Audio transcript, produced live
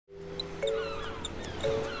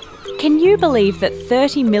Can you believe that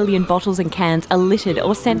 30 million bottles and cans are littered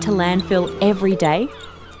or sent to landfill every day?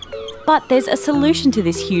 But there's a solution to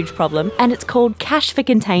this huge problem, and it's called cash for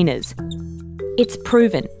containers. It's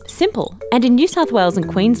proven, simple, and in New South Wales and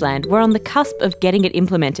Queensland, we're on the cusp of getting it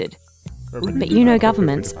implemented. But you know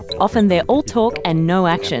governments, often they're all talk and no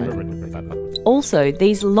action. Also,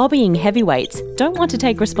 these lobbying heavyweights don't want to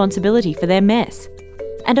take responsibility for their mess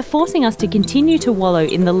and are forcing us to continue to wallow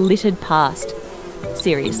in the littered past.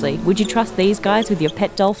 Seriously, would you trust these guys with your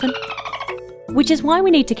pet dolphin? Which is why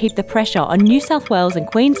we need to keep the pressure on New South Wales and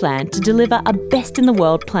Queensland to deliver a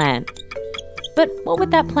best-in-the-world plan. But what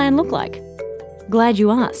would that plan look like? Glad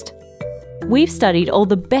you asked. We've studied all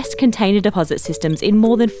the best container deposit systems in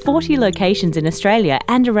more than 40 locations in Australia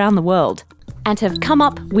and around the world, and have come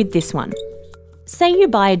up with this one. Say you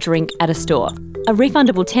buy a drink at a store. A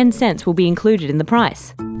refundable 10 cents will be included in the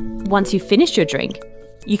price. Once you've finished your drink,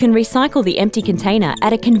 you can recycle the empty container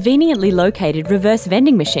at a conveniently located reverse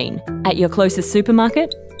vending machine at your closest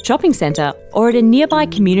supermarket, shopping centre, or at a nearby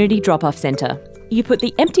community drop-off centre. You put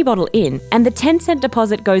the empty bottle in and the 10-cent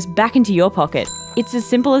deposit goes back into your pocket. It's as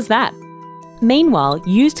simple as that. Meanwhile,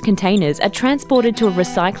 used containers are transported to a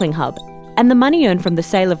recycling hub, and the money earned from the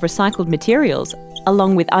sale of recycled materials,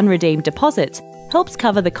 along with unredeemed deposits, helps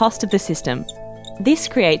cover the cost of the system. This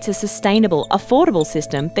creates a sustainable, affordable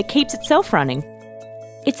system that keeps itself running.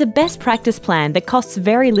 It's a best practice plan that costs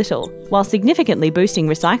very little, while significantly boosting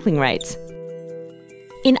recycling rates.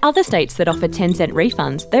 In other states that offer 10-cent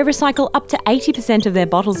refunds, they recycle up to 80% of their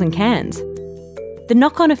bottles and cans. The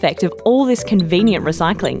knock-on effect of all this convenient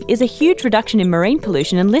recycling is a huge reduction in marine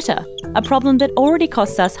pollution and litter, a problem that already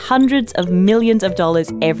costs us hundreds of millions of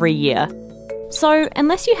dollars every year. So,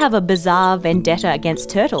 unless you have a bizarre vendetta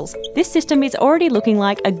against turtles, this system is already looking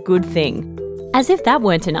like a good thing. As if that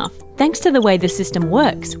weren't enough, thanks to the way the system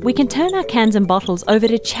works, we can turn our cans and bottles over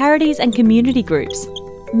to charities and community groups,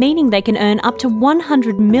 meaning they can earn up to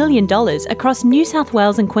 $100 million across New South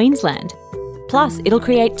Wales and Queensland. Plus, it'll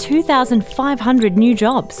create 2,500 new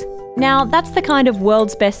jobs. Now, that's the kind of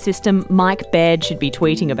world's best system Mike Baird should be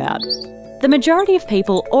tweeting about. The majority of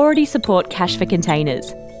people already support cash for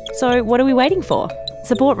containers. So what are we waiting for?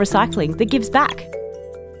 Support recycling that gives back.